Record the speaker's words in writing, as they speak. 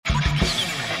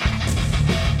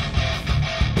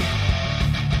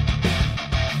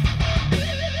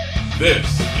This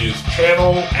is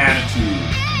Channel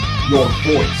Attitude. Your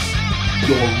voice,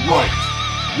 your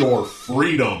right, your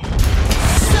freedom.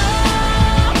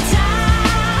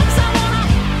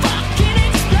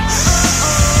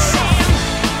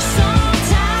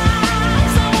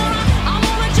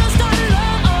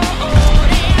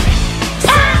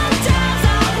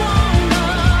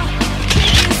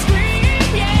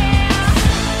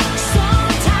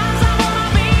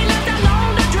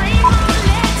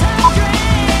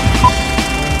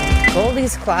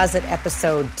 Goldy'S Closet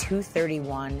episode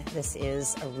 231. This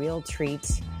is a real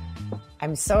treat.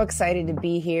 I'm so excited to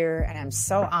be here, and I'm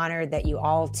so honored that you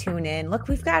all tune in. Look,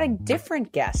 we've got a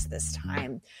different guest this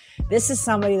time. This is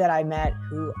somebody that I met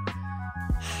who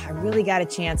I really got a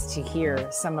chance to hear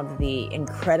some of the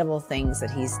incredible things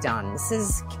that he's done. This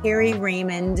is Kerry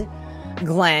Raymond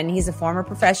Glenn. He's a former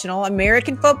professional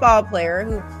American football player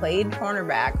who played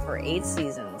cornerback for 8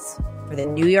 seasons for the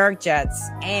New York Jets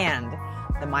and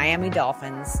the Miami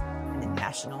Dolphins in the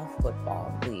National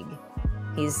Football League.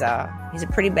 He's a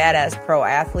pretty badass pro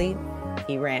athlete.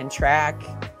 He ran track.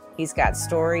 He's got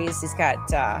stories. He's got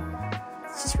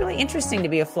it's just really interesting to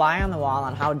be a fly on the wall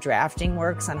on how drafting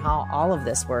works, on how all of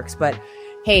this works. But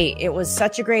hey, it was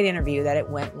such a great interview that it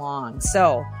went long.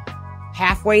 So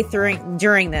halfway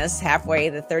during this,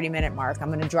 the 30-minute mark, I'm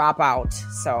going to drop out.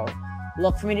 So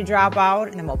look for me to drop out,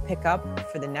 and then we'll pick up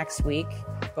for the next week.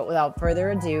 But without further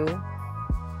ado,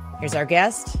 here's our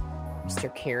guest,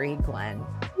 Mr. Kerry Glenn.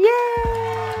 Yay!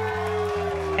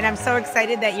 And I'm so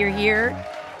excited that you're here.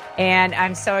 And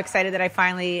I'm so excited that I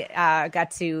finally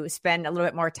got to spend a little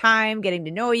bit more time getting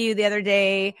to know you the other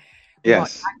day.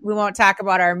 Yes. We won't talk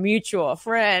about our mutual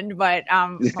friend, but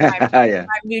my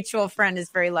mutual friend is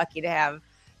very lucky to have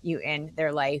you in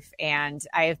their life. And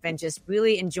I have been just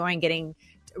really enjoying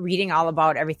reading all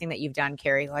about everything that you've done,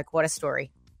 Kerry. Like, what a story.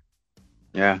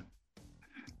 Yeah.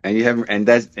 And you haven't, and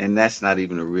that's not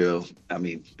even the real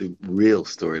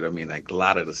story. I mean, like a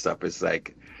lot of the stuff is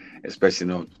like,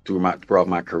 especially throughout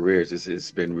my careers,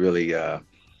 it's been really,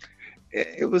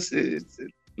 it's a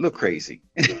little crazy.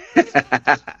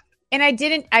 And I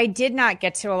did not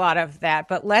get to a lot of that,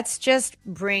 but let's just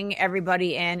bring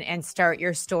everybody in and start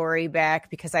your story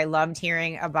back, because I loved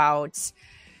hearing about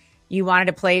you wanted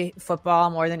to play football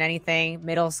more than anything.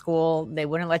 Middle school, they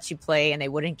wouldn't let you play and they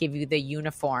wouldn't give you the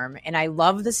uniform. And I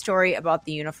love the story about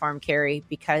the uniform, Kerry,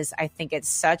 because I think it's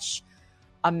such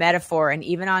a metaphor. And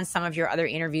even on some of your other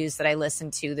interviews that I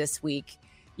listened to this week,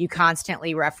 you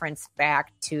constantly reference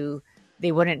back to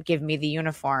they wouldn't give me the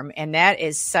uniform. And that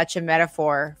is such a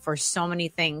metaphor for so many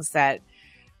things that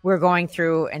we're going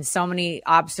through and so many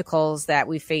obstacles that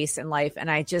we face in life.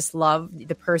 And I just love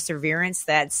the perseverance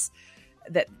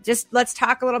let's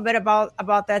talk a little bit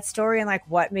about that story and like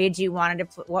what made you want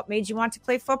to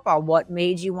play football? What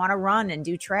made you want to run and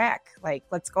do track? Like,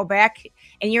 let's go back.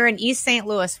 And you're in East St.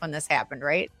 Louis when this happened,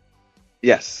 right?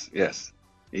 Yes.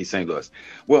 East St. Louis.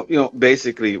 Well,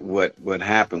 basically what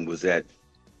happened was that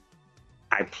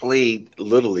I played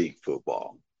Little League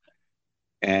football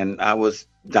and I was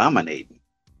dominating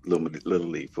Little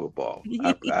League football.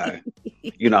 I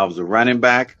was a running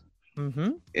back.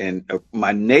 Mm-hmm. And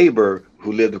my neighbor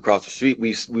who lived across the street,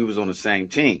 we was on the same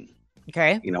team.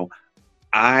 Okay.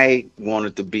 I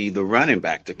wanted to be the running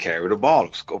back to carry the ball,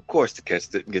 of course, to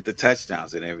get the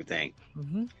touchdowns and everything.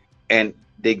 Mm-hmm. And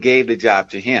they gave the job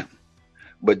to him,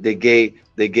 but they gave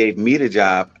me the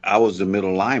job. I was the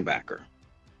middle linebacker,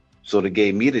 so they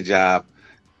gave me the job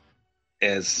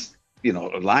as a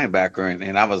linebacker,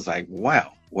 and I was like,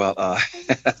 wow. Well,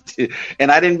 and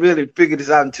I didn't really figure this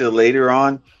out until later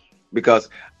on, because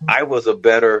I was a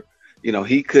better,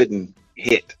 he couldn't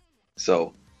hit.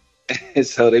 So I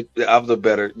was a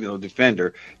better,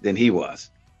 defender than he was.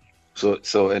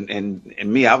 So and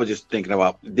me, I was just thinking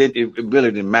about, it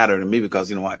really didn't matter to me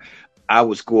because, I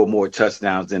would score more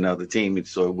touchdowns than the other team.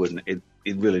 So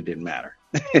it really didn't matter.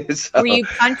 Were you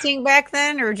punting back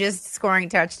then or just scoring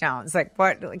touchdowns? Like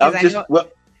what?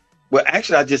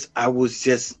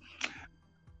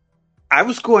 I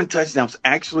was scoring touchdowns.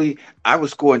 Actually, I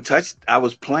was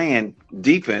playing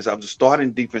defense. I was a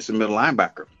starting defensive middle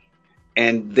linebacker,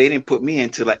 and they didn't put me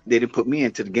into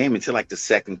the game until like the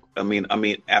second.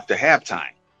 After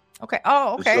halftime. Okay.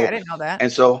 Oh, okay. So, I didn't know that.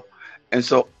 And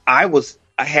so I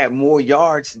had more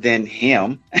yards than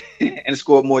him, and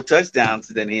scored more touchdowns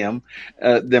than him,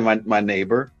 than my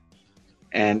neighbor,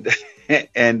 and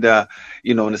in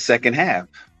the second half.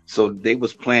 So they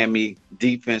was playing me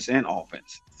defense and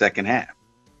offense. Second half.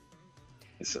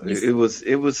 So it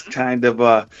was kind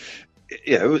of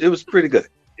it was pretty good.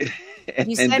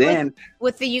 You And said then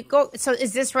with the you go. So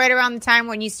is this right around the time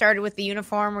when you started with the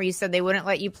uniform, where you said they wouldn't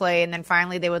let you play, and then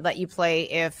finally they would let you play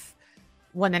if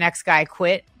when the next guy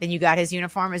quit, then you got his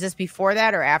uniform? Is this before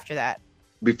that or after that?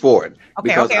 before it,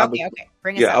 Okay.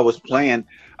 Bring us up. I was playing.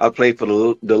 I played for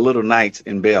the Little Knights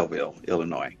in Belleville,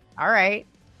 Illinois. All right.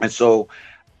 And so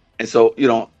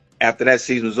after that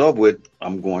season was over with,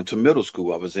 I'm going to middle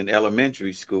school. I was in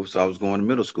elementary school, so I was going to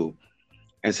middle school.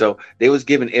 And so they was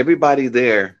giving everybody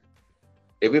there.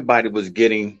 Everybody was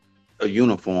getting a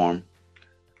uniform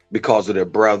because of their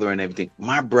brother and everything.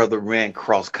 My brother ran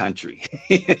cross country.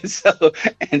 so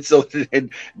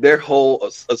their whole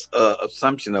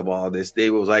assumption of all this, they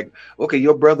was like, okay,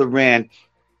 your brother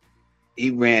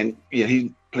he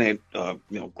playing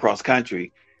cross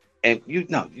country, and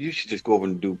you should just go over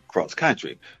and do cross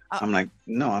country. I'm like,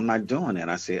 no, I'm not doing that.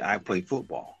 I said, I play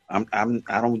football. I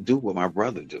don't do what my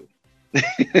brother do.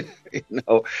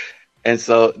 And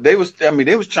so they was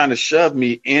trying to shove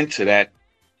me into that,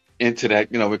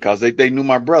 because they knew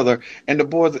my brother and the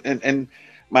boys and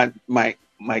my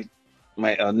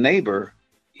neighbor.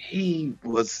 He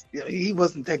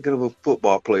wasn't that good of a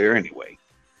football player anyway,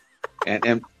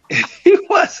 and he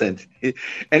wasn't.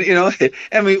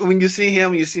 And when you see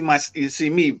him, you see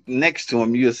me next to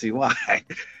him, you'll see why.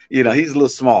 He's a little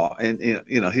small, and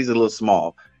he's a little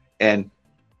small,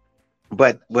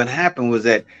 but what happened was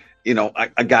that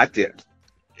I got there.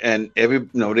 And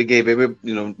they gave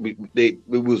they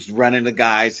was running the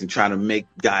guys and trying to make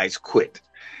guys quit.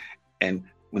 And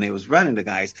when they was running the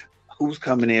guys, who's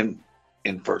coming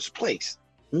in first place?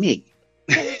 Me.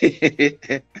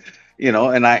 And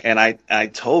I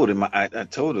told him, I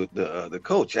told the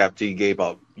coach after he gave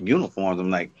out uniforms,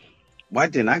 I'm like, why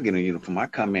didn't I get a uniform? I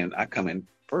come in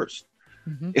first.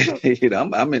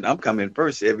 Mm-hmm. I'm coming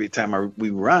first every time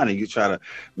we run, and you try to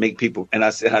make people. And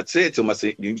I said to him,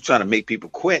 you trying to make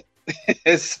people quit.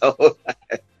 So,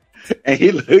 and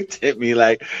he looked at me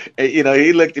like, he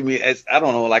looked at me as, I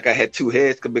don't know, like I had two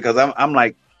heads, because I'm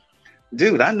like,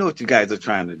 dude, I know what you guys are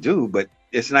trying to do, but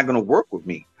it's not going to work with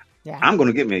me. Yeah. I'm going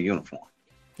to get me a uniform.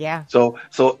 Yeah. So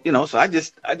I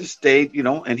just stayed,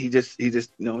 and he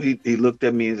looked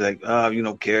at me. He's like,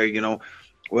 Kerry,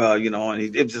 well, and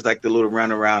it was just like the little run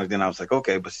around. And then I was like,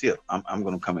 okay, but still, I'm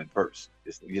going to come in first.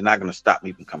 You're not going to stop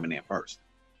me from coming in first.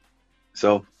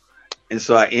 So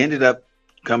I ended up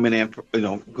coming in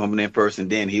first. And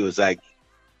then he was like,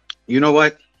 you know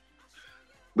what?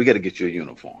 We got to get you a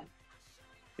uniform.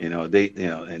 And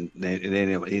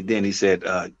then he said,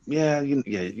 yeah,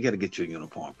 you got to get you a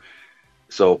uniform.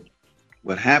 So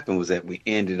what happened was that we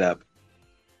ended up.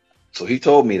 So he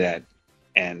told me that,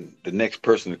 and the next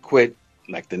person to quit,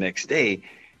 like the next day,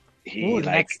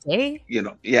 next day?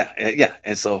 Yeah.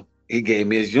 And so he gave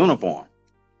me his uniform,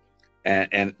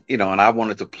 and I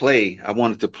wanted to play,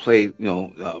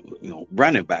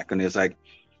 running back. And it's like,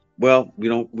 well,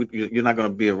 you're not going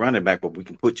to be a running back, but we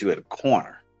can put you at a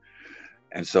corner.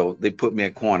 And so they put me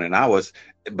at corner, and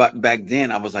but back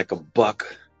then I was like a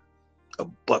buck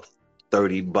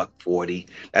 30, buck 40.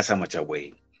 That's how much I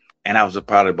weighed. And I was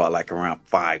probably about like around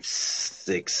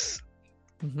 5'6",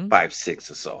 5'6"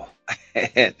 or so.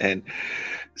 and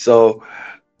so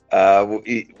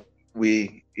he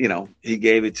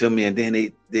gave it to me, and then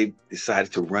they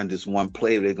decided to run this one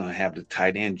play. They're going to have the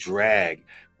tight end drag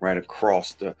right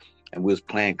across and we was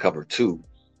playing cover 2,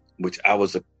 which I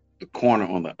was the corner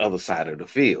on the other side of the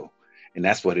field, and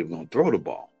that's where they were going to throw the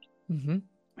ball. Mm-hmm.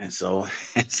 And so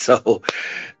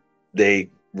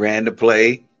they ran the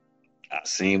play. I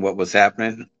seen what was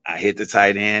happening. I hit the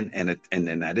tight end, and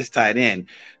then this tight end,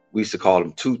 we used to call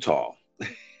him Too Tall.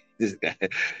 This guy,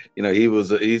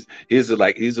 he's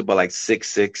about like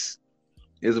 6'6".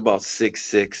 He was about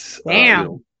 6'6".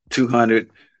 Damn.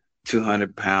 200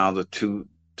 pounds or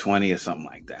 220 or something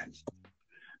like that.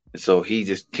 And so he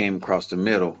just came across the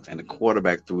middle, and the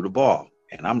quarterback threw the ball,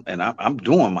 and I'm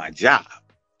doing my job,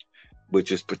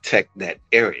 which is protect that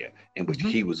area in which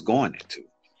he was going into.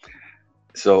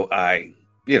 So I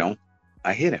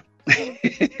hit him.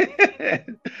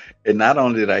 And not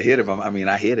only did I hit him,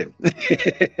 I hit him.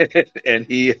 and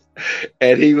he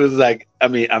was like, I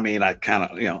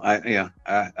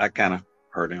kind of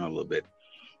hurt him a little bit,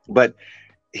 but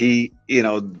he,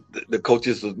 the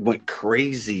coaches went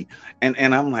crazy, and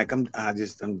I'm like, I'm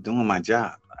doing my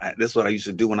job. That's what I used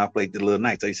to do when I played the Little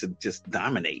Knights. I used to just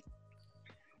dominate.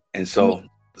 And so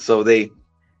they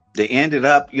ended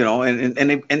up,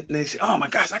 and they said, oh my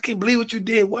gosh, I can't believe what you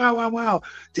did. Wow.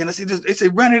 Then I said, they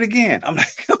said, run it again. I'm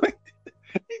like,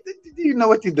 do you know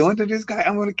what you're doing to this guy?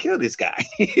 I'm going to kill this guy,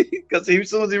 because as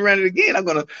soon as he ran it again, I'm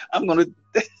going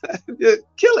to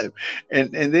kill him.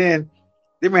 And then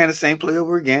They ran the same play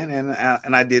over again,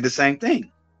 and I did the same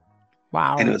thing.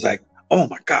 Wow. And it was like, oh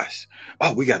my gosh,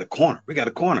 oh, we got a corner. We got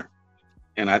a corner.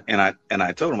 And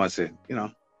I told him, I said,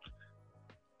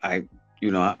 I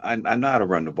know how to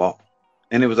run the ball.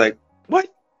 And it was like, what?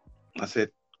 I said,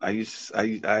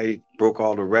 I broke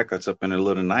all the records up in the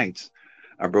Little Knights.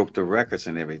 I broke the records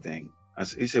and everything.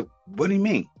 He said, what do you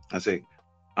mean? I said,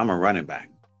 I'm a running back.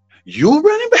 You a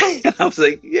running back? I was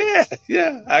like, yeah,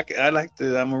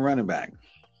 I'm a running back.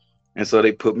 And so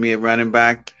they put me at running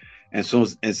back. And as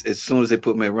soon as they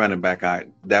put me at running back, I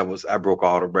broke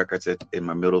all the records in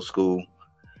my middle school.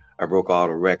 I broke all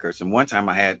the records. And one time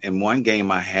in one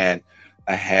game I had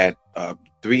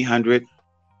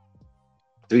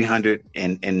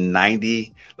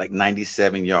 390, like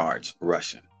 97 yards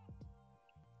rushing.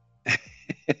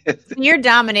 You're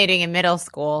dominating in middle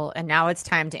school, and now it's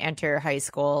time to enter high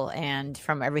school. And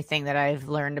from everything that I've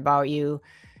learned about you,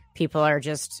 people are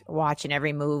just watching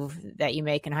every move that you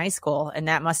make in high school. And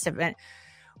that must have been,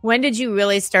 when did you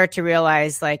really start to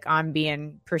realize, like, I'm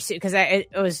being pursued? Because it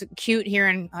was cute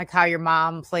hearing like how your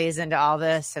mom plays into all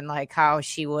this, and like how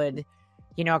she would,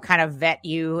 kind of vet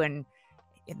you, and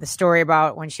the story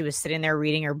about when she was sitting there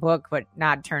reading her book but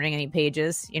not turning any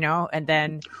pages, and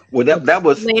then that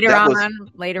was later on.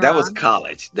 That was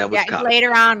college. College.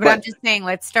 Later on, but I'm just saying,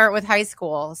 let's start with high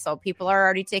school, so people are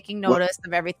already taking notice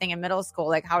of everything in middle school.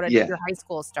 Like, how did your high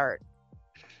school start?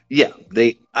 Yeah,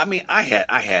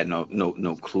 I had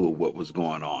no clue what was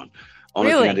going on.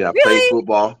 Only thing I did, I played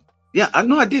football. Yeah, I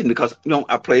know I didn't, because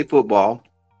I played football.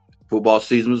 Football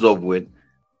season was over with.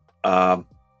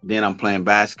 Then I'm playing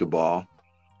basketball,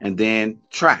 and then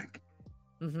track.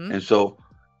 Mm-hmm.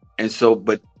 And so,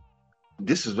 but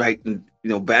this is right.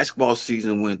 Basketball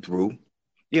season went through,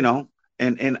 and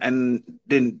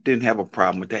didn't have a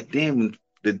problem with that. Then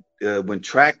when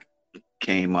track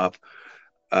came up,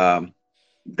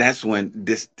 that's when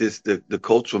the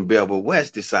coach from Belleville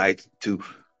West decided to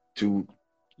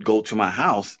go to my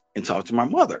house and talk to my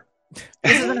mother.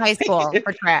 This is in high school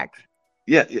for track.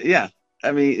 Yeah.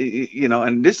 I mean, and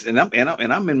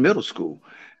I'm in middle school.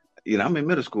 I'm in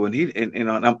middle school,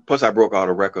 and plus I broke all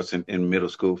the records in middle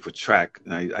school for track.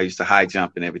 I used to high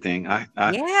jump and everything. When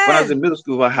I was in middle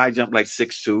school, I high jumped like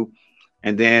 6'2",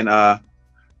 and then I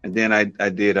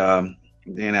did.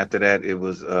 Then after that, it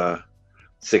was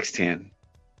 6'10".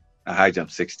 I high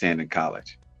jumped 6'10" in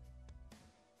college.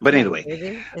 But anyway,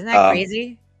 isn't that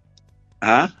crazy?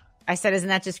 Huh? I said, isn't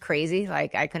that just crazy?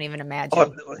 Like, I couldn't even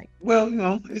imagine.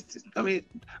 Well,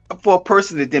 for a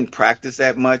person that didn't practice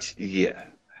that much, yeah.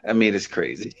 I mean, it's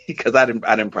crazy because I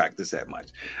didn't practice that much.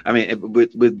 I mean,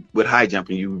 with high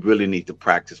jumping, you really need to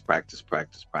practice. No,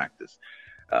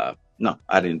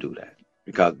 I didn't do that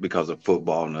because of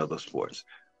football and other sports.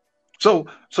 So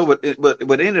what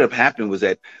ended up happening was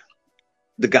that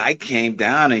the guy came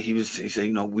down and he said,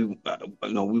 we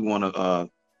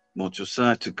want your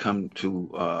son to come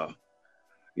to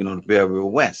the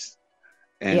Belleville West,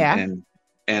 and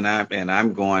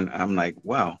I'm like,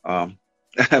 wow.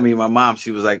 I mean, my mom,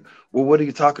 she was like, well, what are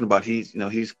you talking about? He's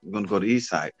going to go to East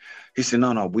Side. He said,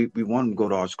 no, we want him to go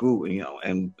to our school,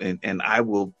 and I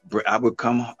would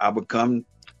come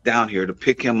down here to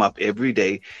pick him up every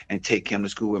day and take him to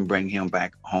school and bring him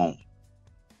back home.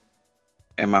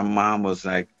 And my mom was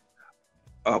like,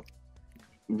 oh,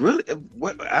 really?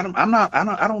 What? I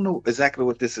don't know exactly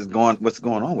what's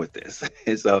going on with this.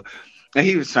 And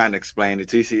he was trying to explain it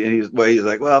to you, and he was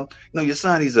like, well, your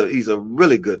son, he's a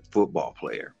really good football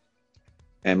player.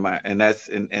 And that's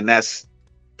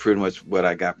pretty much what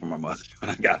I got from my mother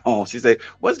when I got home. She said,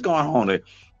 what's going on there?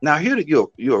 Now, here that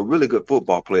you're a really good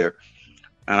football player.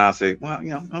 And I said, well,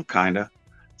 I'm kinda.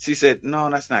 She said, no,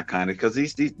 that's not kinda, because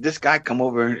this guy come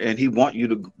over and he want you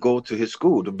to go to his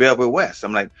school, to Belleville West.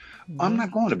 I'm like, mm-hmm. I'm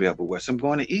not going to Belleville West. I'm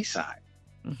going to East Side.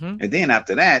 Mm-hmm. And then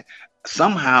after that,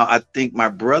 somehow I think my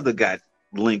brother got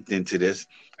linked into this,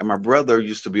 and my brother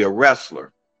used to be a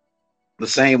wrestler, the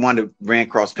same one that ran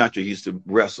cross country. He used to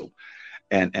wrestle,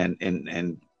 and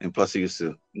plus he used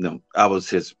to, I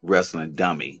was his wrestling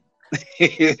dummy.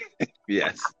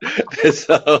 Yes. And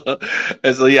so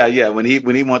yeah. When he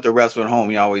wanted to wrestle at home,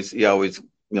 he always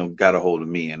got a hold of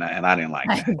me, and I didn't like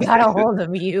that. Got a hold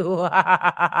of you.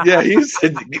 Yeah, he used to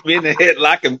get me in the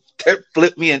headlock and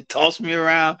flip me and toss me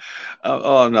around.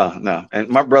 Oh no. And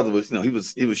my brother was,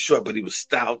 he was short, but he was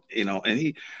stout, and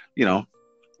he,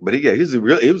 but he was a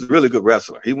really good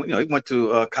wrestler. He went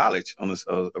to college on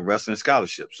a wrestling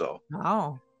scholarship. So.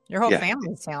 Oh, your whole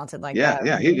family's talented like that.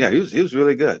 Yeah, he was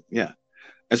really good. Yeah.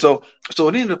 And so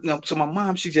it ended up, so my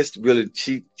mom, she just really,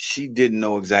 she didn't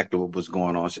know exactly what was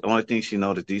going on. The only thing she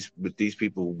know that these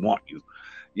people want you,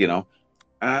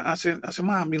 I said,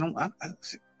 Mom,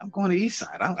 I'm going to East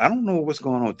Side. I don't know what's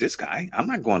going on with this guy. I'm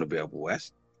not going to Belvoir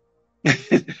West.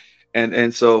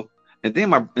 and so and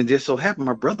then and just so happened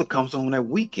my brother comes home that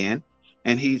weekend,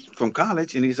 and he's from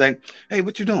college, and he's like, "Hey,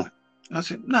 what you doing?" I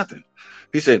said, "Nothing."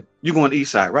 He said, "You going to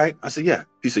East Side, right?" I said, "Yeah."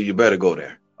 He said, "You better go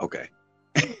there." Okay.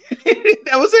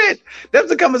 That was it. That was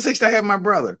the conversation I had with my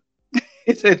brother.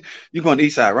 He said, "You going to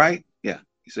East Side, right?" Yeah.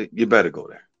 He said, "You better go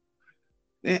there."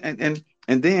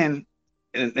 And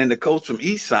then the coach from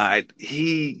East Side,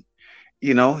 he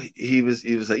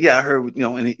was like, "Yeah, I heard,"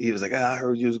 and he was like, "I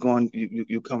heard you was going,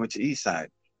 you coming to East Side."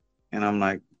 And I'm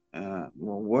like, "Well,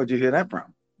 where'd you hear that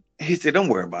from?" He said, "Don't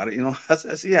worry about it." I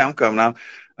said, "Yeah, I'm coming out."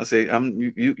 I said,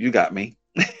 you got me."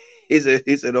 He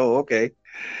said, "Oh, okay."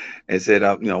 And said,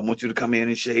 "I want you to come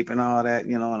in shape and all that,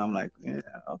 And I'm like, "Yeah,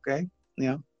 okay."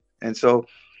 And so,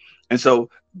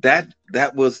 that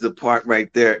was the part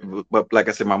right there. But like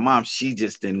I said, my mom, she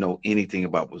just didn't know anything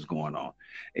about what's going on.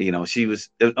 She was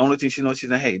the only thing she knows. She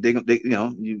said, "Hey,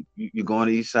 you going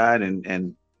to East Side,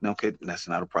 and okay, that's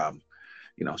not a problem."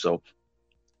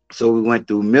 So we went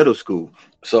through middle school.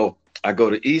 So I go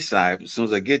to East Side. As soon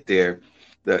as I get there,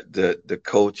 the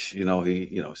coach, he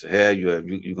said, "Hey, you're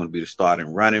going to be the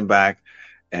starting running back,"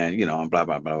 and and blah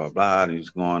blah blah blah blah. And he's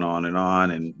going on and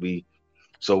on, and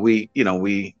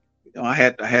I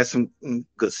had some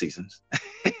good seasons,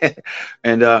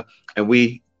 and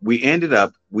we ended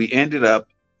up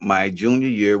my junior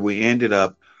year. We ended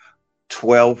up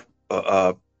 12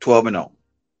 and 0.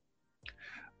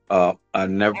 I'll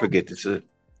never forget this.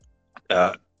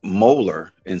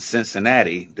 Moeller in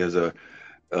Cincinnati. There's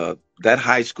that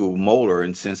high school, Moeller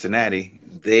in Cincinnati.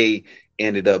 They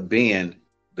ended up being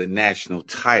the national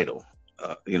title,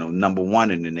 number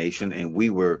 1 in the nation, and we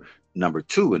were number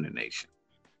 2 in the nation.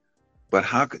 But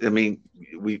we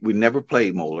never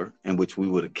played Moeller, in which we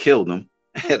would have killed them.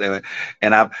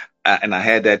 and I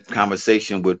had that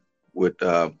conversation with one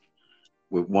of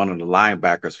the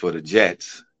linebackers for the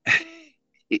Jets.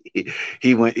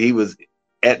 He was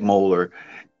at Moeller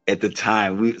at the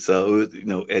time.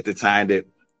 At the time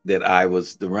that I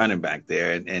was the running back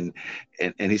there, and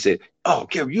he said, "Oh,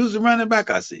 Kerry, you was the running back?"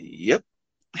 I said, "Yep."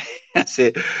 I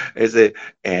said,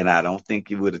 and I don't think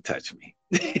you would have touched me.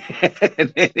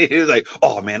 And he was like,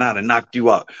 "Oh man, I'd have knocked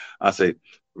you out." I said,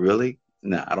 "Really?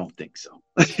 No, I don't think so."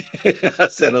 I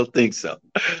said, "I don't think so."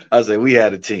 I said, "We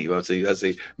had a team." I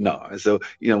said, "No." And so,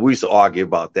 we used to argue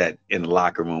about that in the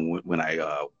locker room when I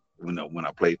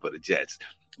played for the Jets.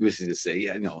 We used to just say,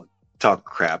 "Yeah, talk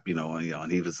crap,"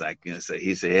 and he was like, he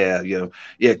said,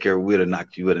 "Yeah, Kerry, we'd have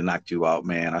knocked you out,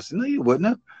 man." I said, "No, you wouldn't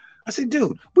have." I said,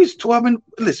 "Dude, we was 12 and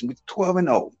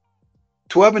 0.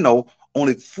 12 and 0,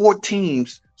 only 4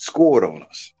 teams scored on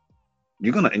us.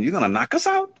 You're gonna knock us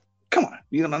out? Come on,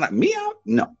 you're gonna knock me out?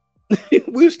 No."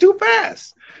 We was too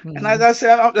fast. Mm-hmm. And as I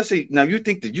said, "Now you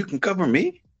think that you can cover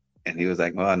me?" And he was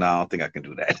like, "Well, no, I don't think I can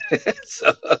do that."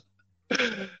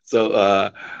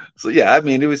 So yeah,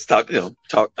 it was talk.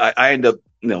 I ended up,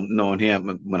 knowing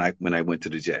him when I went to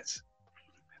the Jets.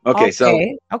 Okay.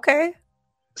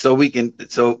 So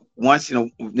once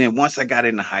I got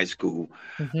into high school,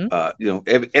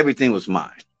 mm-hmm. Everything was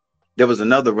mine. There was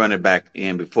another running back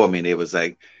in before me, and it was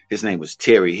like, his name was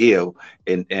Terry Hill,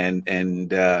 and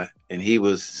he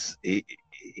was he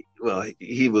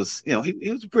was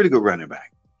a pretty good running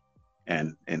back,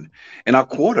 and our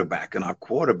quarterback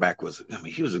was,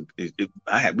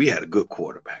 we had a good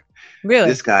quarterback. Really,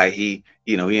 this guy, he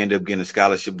ended up getting a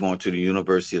scholarship going to the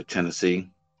University of Tennessee.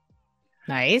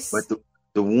 Nice. But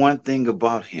the one thing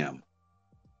about him,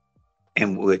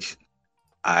 in which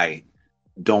I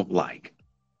don't like,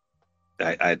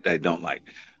 I don't like,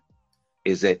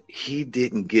 is that he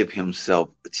didn't give himself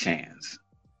a chance.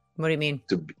 What do you mean?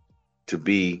 To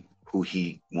be who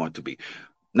he wanted to be.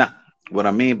 Now, what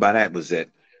I mean by that was that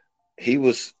he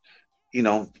was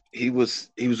a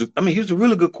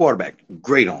really good quarterback,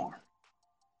 great arm.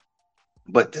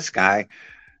 But this guy,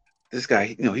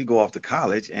 he go off to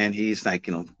college, and he's like,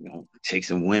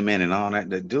 chasing women and all that.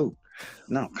 That dude,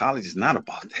 no, college is not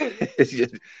about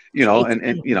that.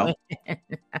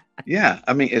 Yeah,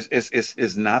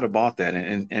 it's not about that.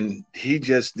 And he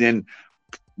just didn't,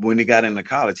 when he got into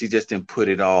college, he just didn't put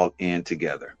it all in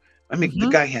together. Mm-hmm. The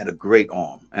guy had a great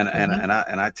arm, and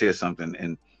I tell you something,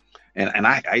 and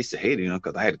I used to hate it,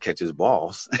 because I had to catch his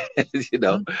balls,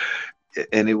 Mm-hmm.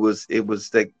 And it was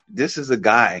like, this is a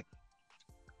guy.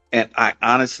 And I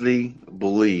honestly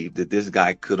believe that this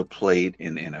guy could have played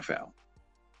in the NFL.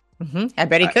 Mm-hmm. I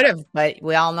bet he could have, but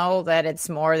we all know that it's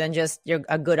more than just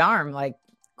a good arm. Like,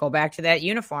 go back to that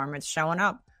uniform. It's showing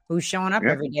up. Who's showing up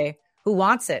every day? Who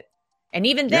wants it? And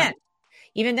even then,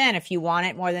 even then, if you want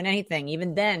it more than anything,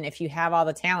 even then, if you have all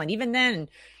the talent, even then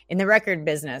in the record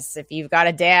business, if you've got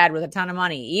a dad with a ton of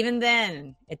money, even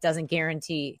then it doesn't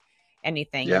guarantee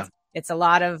anything. Yeah. It's a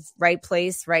lot of right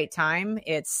place, right time.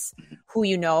 It's who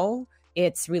you know,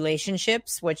 it's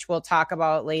relationships, which we'll talk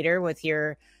about later with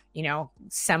your,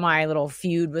 semi little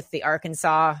feud with the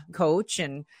Arkansas coach.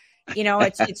 And,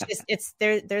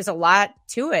 there's a lot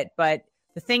to it. But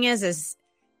the thing is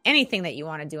anything that you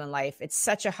want to do in life, it's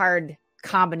such a hard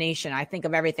combination. I think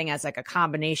of everything as like a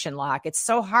combination lock. It's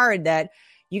so hard that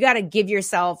you got to give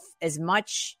yourself as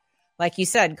much, like you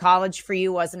said, college for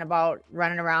you wasn't about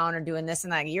running around or doing this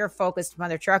and that. You're a focused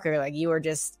mother trucker. Like you were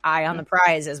just eye on the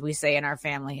prize, as we say in our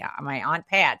family. My Aunt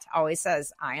Pat always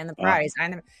says, eye on the prize.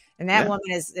 And that woman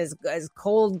is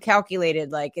cold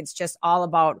calculated. Like it's just all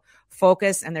about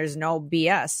focus and there's no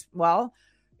BS. Well,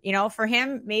 for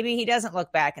him, maybe he doesn't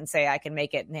look back and say, I can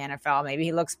make it in the NFL. Maybe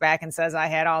he looks back and says, I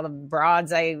had all the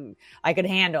broads I could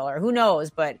handle, or who knows.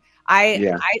 But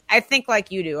I think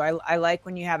like you do. I like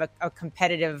when you have a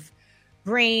competitive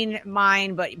brain,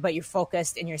 mind, but you're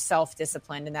focused and you're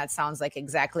self-disciplined. And that sounds like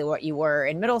exactly what you were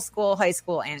in middle school, high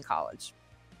school, and college.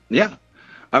 Yeah.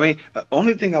 I mean, the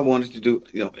only thing I wanted to do,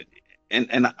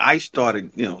 and I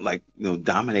started,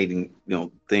 dominating,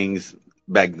 things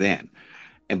back then.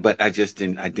 But I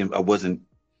wasn't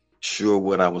sure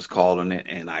what I was calling it.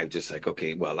 And I just like,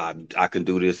 okay, well, I can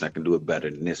do this. I can do it better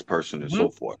than this person and so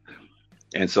forth.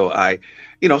 And so high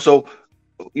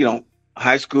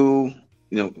school,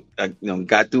 I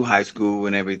got through high school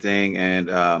and everything. And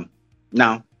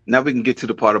now we can get to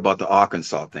the part about the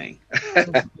Arkansas thing.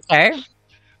 Okay.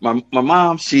 My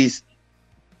mom, she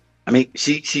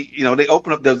they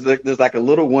open up, there's like a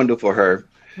little window for her,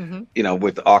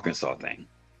 with the Arkansas thing.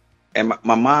 And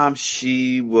my mom,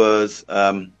 she was,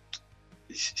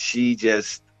 she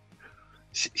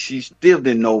still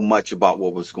didn't know much about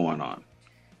what was going on.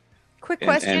 Quick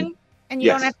question. And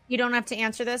you don't have to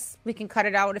answer this. We can cut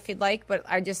it out if you'd like, but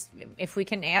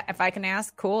if I can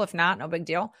ask, cool. If not, no big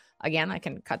deal. Again, I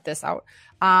can cut this out.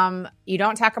 You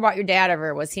don't talk about your dad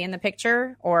ever. Was he in the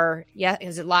picture, or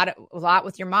is it a lot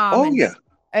with your mom? Oh, yeah.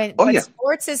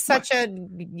 Sports is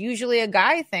usually a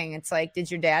guy thing. It's like,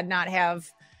 did your dad not have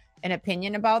an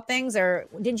opinion about things, or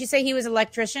didn't you say he was an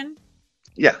electrician?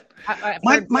 Yeah.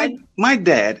 My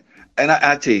dad, and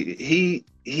I tell you,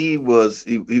 he was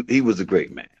a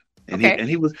great man. And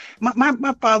he was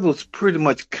my father was pretty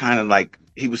much kind of like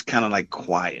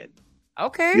quiet.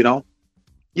 Okay.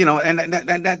 And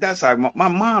that's how my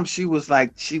mom, she was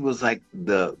like the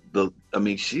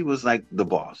she was like the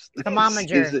boss. The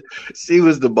momager. She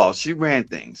was the boss. She ran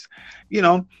things,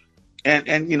 and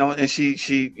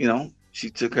she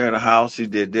took care of the house. She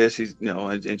did this,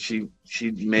 and she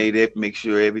make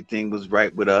sure everything was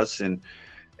right with us, and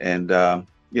with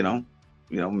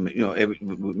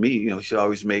me, she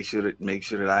always make sure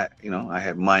that I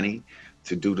had money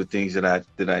to do the things that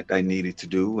I needed to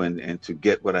do, and to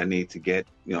get what I need to get,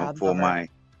 for my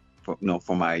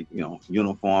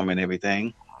uniform and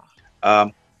everything.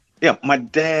 My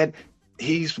dad,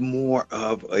 he's more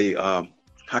of a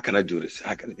how can I do this?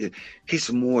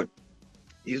 He's more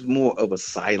of a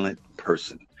silent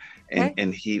person,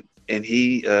 and he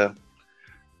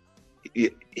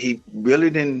really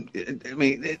didn't. I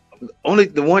mean, only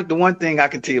the one thing I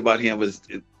can tell you about him was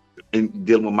in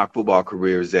dealing with my football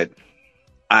career is that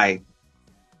I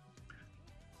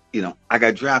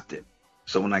got drafted.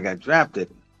 So when I got drafted,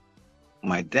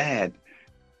 my dad,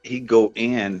 he'd go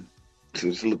in to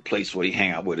this little place where he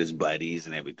hang out with his buddies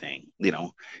and everything.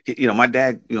 My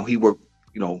dad, he worked,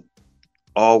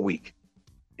 all week.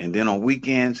 And then on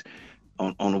weekends,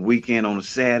 on the weekend, on a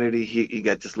Saturday, he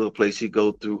got this little place he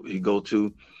go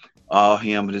to. All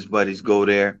him and his buddies go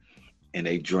there and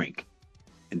they drink.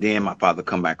 And then my father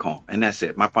come back home. And that's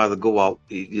it. My father go out,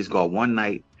 he just go out one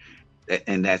night.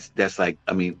 And that's like,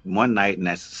 one night, and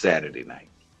that's Saturday night.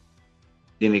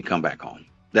 Then he come back home.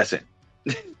 That's it.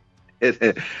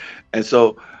 And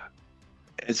so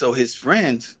his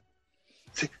friends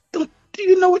say, do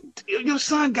you know what your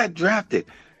son got drafted?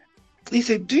 He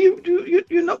said, do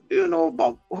you know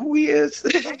about who he is?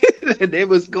 And they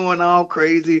was going all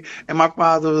crazy. And my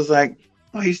father was like,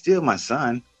 well, he's still my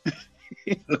son.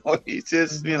 He's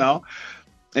just, and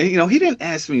he didn't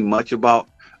ask me much about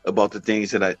the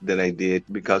things that I did,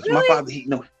 because my father, he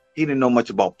didn't know much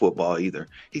about football either.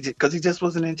 Because he just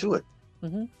wasn't into it.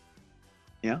 Mm-hmm.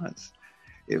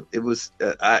 It was,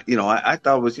 I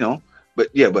thought it was,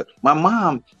 but my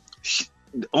mom,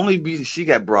 the only reason she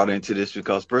got brought into this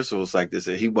because first it was like this,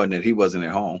 he wasn't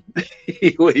at home.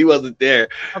 he wasn't there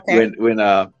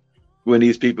when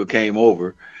these people came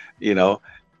over,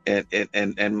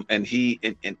 and he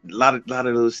and a lot of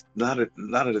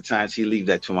the times he leave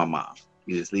that to my mom.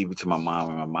 He just leave it to my mom,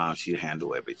 and my mom, she'd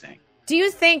handle everything. Do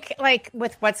you think, like,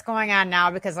 with what's going on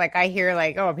now, because like I hear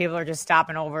like, oh, people are just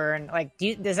stopping over, and like,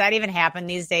 does that even happen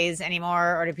these days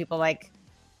anymore, or do people, like,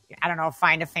 I don't know,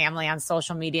 find a family on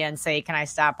social media and say, can I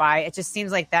stop by? It just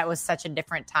seems like that was such a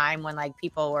different time when like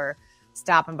people were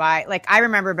stopping by. Like, I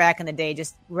remember back in the day,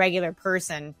 just regular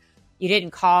person, you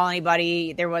didn't call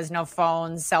anybody. There was no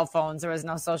phones, cell phones. There was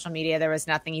no social media. There was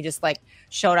nothing. You just like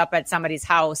showed up at somebody's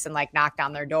house and like knocked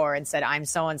on their door and said, I'm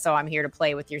so-and-so. I'm here to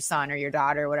play with your son or your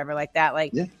daughter or whatever like that.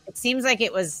 Like, yeah. It seems like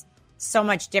it was so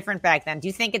much different back then. Do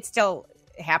you think it still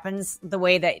happens the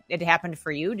way that it happened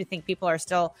for you? Do you think people are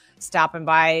still stopping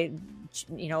by,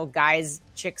 you know,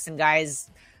 chicks and guys'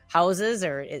 houses,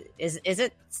 or is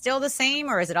it still the same,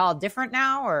 or is it all different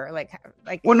now, or like?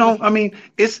 Well, no, I mean,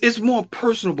 it's more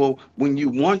personable when you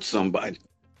want someone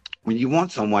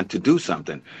to do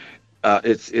something.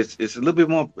 It's a little bit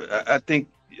more. I think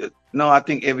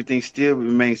everything still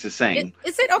remains the same.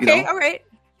 Is it okay? You know? All right.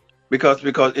 Because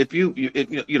if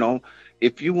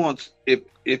you want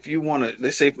to,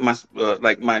 let's say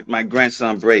my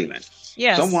grandson Braylon.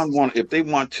 Yes. If they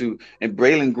want to, and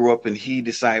Braylon grew up and he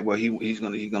decided, well, he's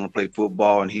gonna play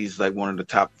football, and he's like one of the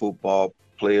top football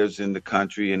players in the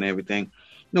country and everything.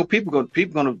 You know, they're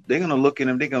gonna look at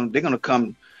him. They're gonna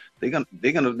come. They're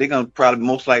gonna probably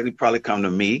most likely come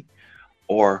to me,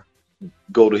 or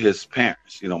go to his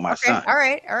parents. You know, my son. All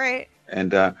right.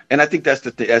 And I think that's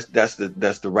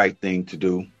the right thing to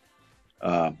do.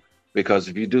 Because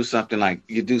if you do something like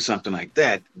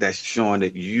that, that's showing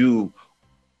that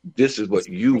this is what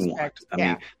you want. I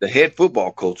mean, the head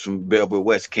football coach from Belleville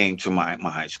West came to my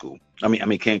high school. I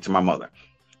mean, came to my mother,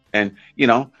 and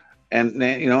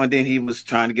then he was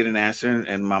trying to get an answer,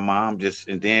 and my mom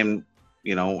when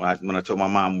I told my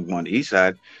mom we going to East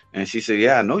Side, and she said,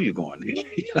 "Yeah, I know you're going."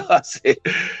 I said,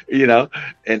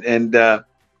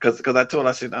 because I told her,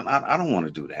 I said, I don't want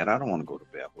to do that. I don't want to go to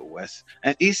Belleville West.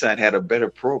 And Eastside had a better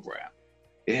program.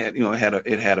 It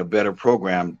had a better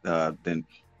program than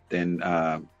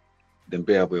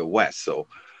Belleville West. So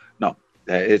no,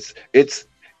 it's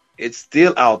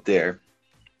still out there.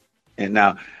 And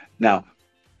now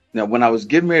when I was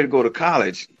getting ready to go to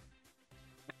college,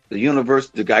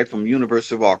 the guy from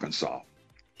University of Arkansas,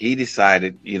 he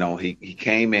decided, he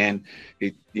came in,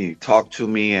 he talked to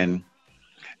me, and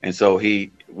so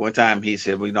one time he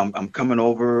said, well, I'm coming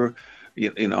over,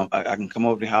 I can come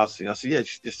over to the house. I said, yeah,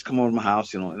 just come over to my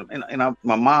house,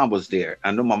 my mom was there.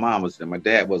 I know my mom was there. My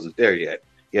dad wasn't there yet.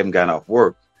 He hadn't gotten off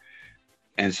work.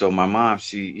 And so my mom,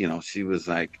 she was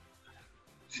like,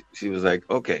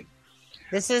 okay.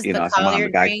 This is the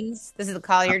collard greens. This is the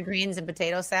collard greens and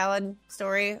potato salad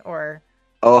story, or?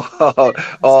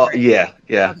 Oh, yeah.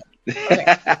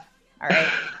 Okay. All right.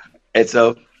 And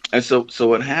so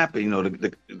what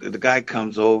happened, the guy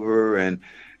comes over, and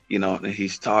and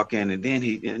he's talking, and then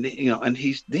he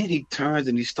turns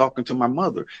and he's talking to my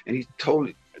mother, and he's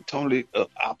totally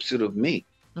opposite of me.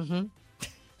 Mm-hmm.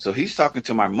 So he's talking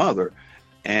to my mother,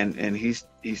 and he's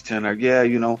telling her, yeah,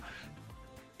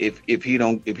 if he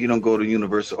don't go to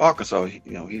University of Arkansas,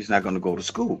 he's not going to go to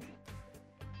school.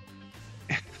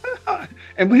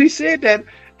 And when he said that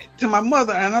to my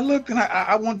mother, and I looked, and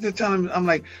I wanted to tell him, I'm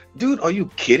like, dude, are you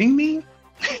kidding me?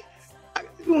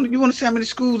 You want to see how many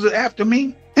schools are after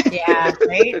me? Yeah,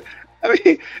 right. I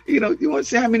mean, you want to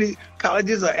see how many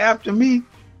colleges are after me?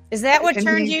 Is that what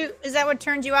turned you? Is that what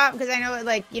turned you off? Because I know,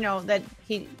 that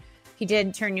he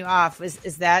did turn you off. Was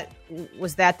that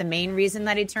the main reason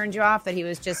that he turned you off? That he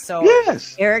was just so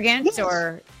arrogant, yes.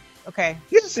 Or okay?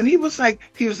 Yes, and he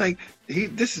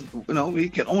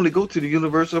can only go to the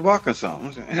University of Arkansas.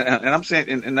 And I'm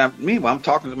saying, meanwhile, I'm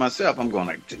talking to myself. I'm going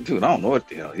like, dude, I don't know what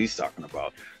the hell he's talking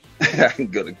about. I can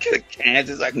go to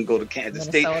Kansas. I can go to Kansas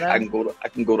State. I can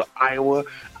go to Iowa.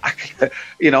 I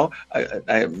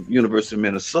have University of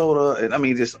Minnesota, and I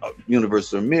mean just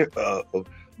University of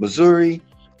Missouri.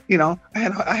 I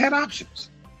had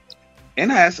options,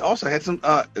 and I also had some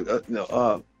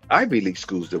Ivy League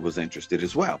schools that was interested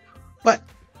as well. But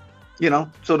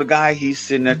so the guy, he's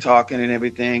sitting there talking and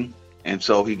everything, and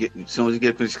so as soon as he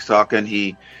gets finished talking,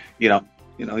 he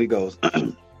goes.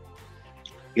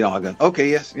 I go, okay,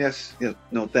 yes,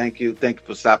 no, thank you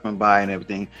for stopping by and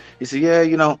everything. He said,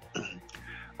 yeah,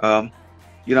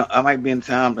 I might be in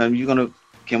town, and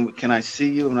can I see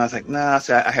you? And I was like, nah. I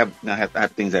said, I have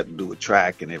things that have to do with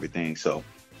track and everything. So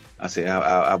I said,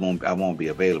 I won't be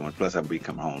available. And plus, I'll be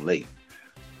coming home late.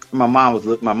 My mom was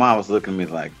looking at me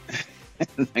like,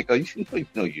 oh,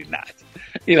 you're not,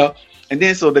 And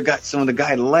then so the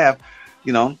guy left,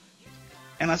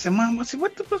 And I said, Mom, what's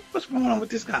going on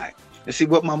with this guy? And see,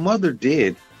 what my mother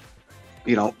did,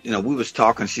 we was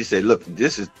talking. She said, look,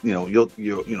 this is, you're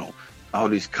all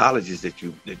these colleges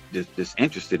that's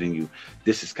interested in you.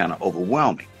 This is kind of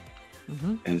overwhelming.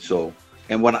 Mm-hmm.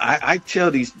 And when I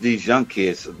tell these young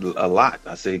kids a lot,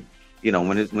 I say,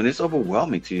 when it's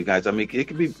overwhelming to you guys, I mean, it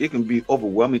can be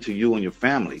overwhelming to you and your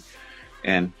family.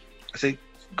 And I say,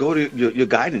 go to your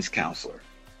guidance counselor.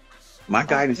 My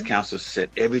guidance counselor set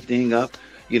everything up.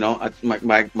 My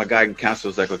guidance counselor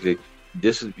was like, okay,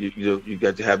 this is you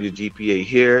got to have your GPA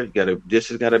here. This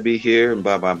has got to be here, and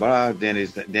blah blah blah. Then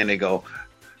they go,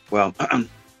 well,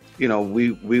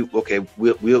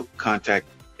 we'll contact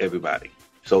everybody.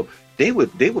 So they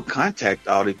would contact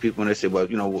all these people, and they said, well,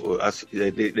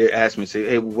 they asked me, say,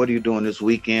 hey, what are you doing this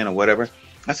weekend or whatever?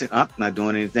 I said, I'm not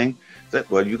doing anything. I said,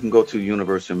 well, you can go to the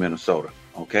University of Minnesota,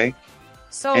 okay?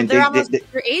 So and they're almost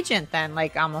your agent then,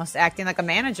 like almost acting like a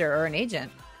manager or an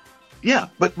agent. Yeah,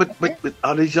 but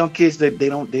all these young kids, they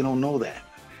don't know that.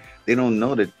 They don't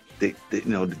know that they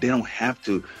don't have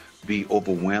to be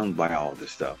overwhelmed by all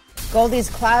this stuff. Goldy's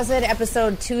Closet,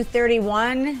 episode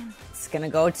 231. It's going to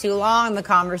go too long. The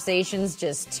conversation's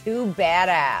just too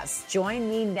badass. Join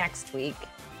me next week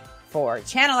for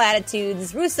Channel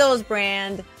Attitudes, Russo's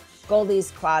Brand, Goldy's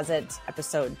Closet,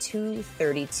 episode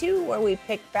 232, where we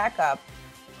pick back up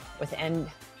with the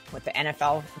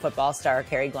NFL football star,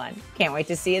 Kerry Glenn. Can't wait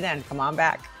to see you then. Come on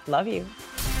back. Love you.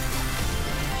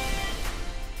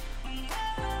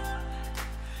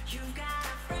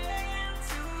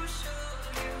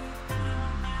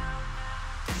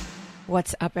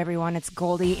 What's up, everyone? It's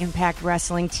Goldie, Impact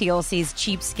Wrestling, TLC's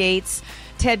Cheapskates.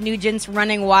 Ted Nugent's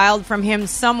running wild from him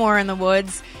somewhere in the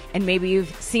woods. And maybe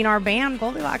you've seen our band,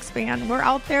 Goldilocks Band. We're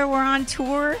out there. We're on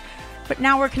tour. But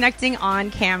now we're connecting on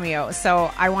Cameo.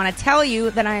 So I want to tell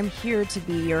you that I am here to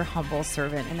be your humble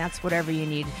servant. And that's whatever you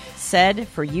need said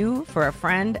for you, for a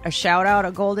friend, a shout out,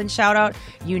 a golden shout out.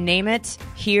 You name it,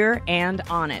 here and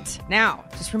on it. Now,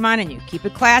 just reminding you, keep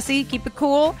it classy, keep it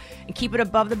cool, and keep it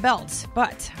above the belt.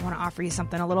 But I want to offer you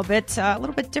something a little bit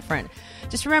different.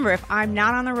 Just remember, if I'm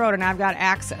not on the road and I've got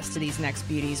access to these next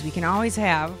beauties, we can always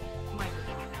have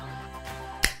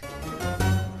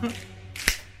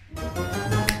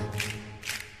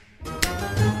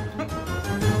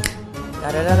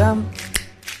Da-da-da-dum.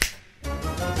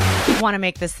 I want to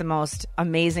make this the most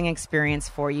amazing experience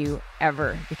for you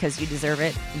ever because you deserve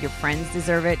it. Your friends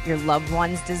deserve it. Your loved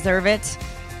ones deserve it.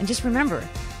 And just remember,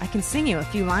 I can sing you a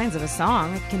few lines of a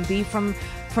song. It can be from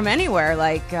anywhere.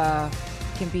 Like, it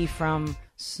can be from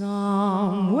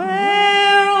somewhere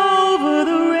over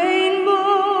the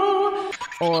rainbow.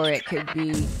 Or it could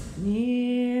be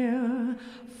near,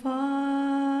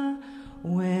 far,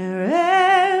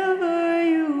 wherever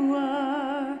you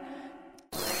are.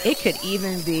 It could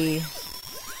even be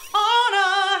on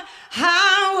a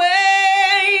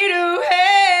highway to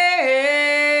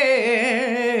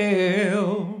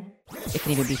hell. It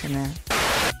can even be from there.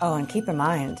 Oh, and keep in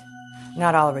mind,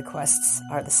 not all requests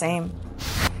are the same.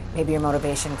 Maybe your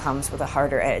motivation comes with a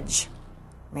harder edge.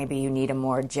 Maybe you need a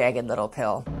more jagged little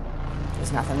pill.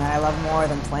 There's nothing that I love more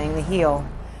than playing the heel.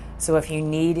 So if you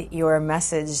need your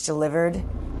message delivered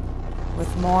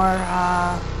with more,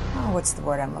 what's the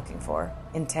word I'm looking for?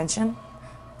 Intention?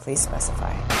 Please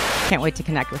specify. Can't wait to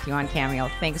connect with you on Cameo.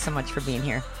 Thanks so much for being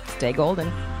here. Stay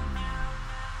golden.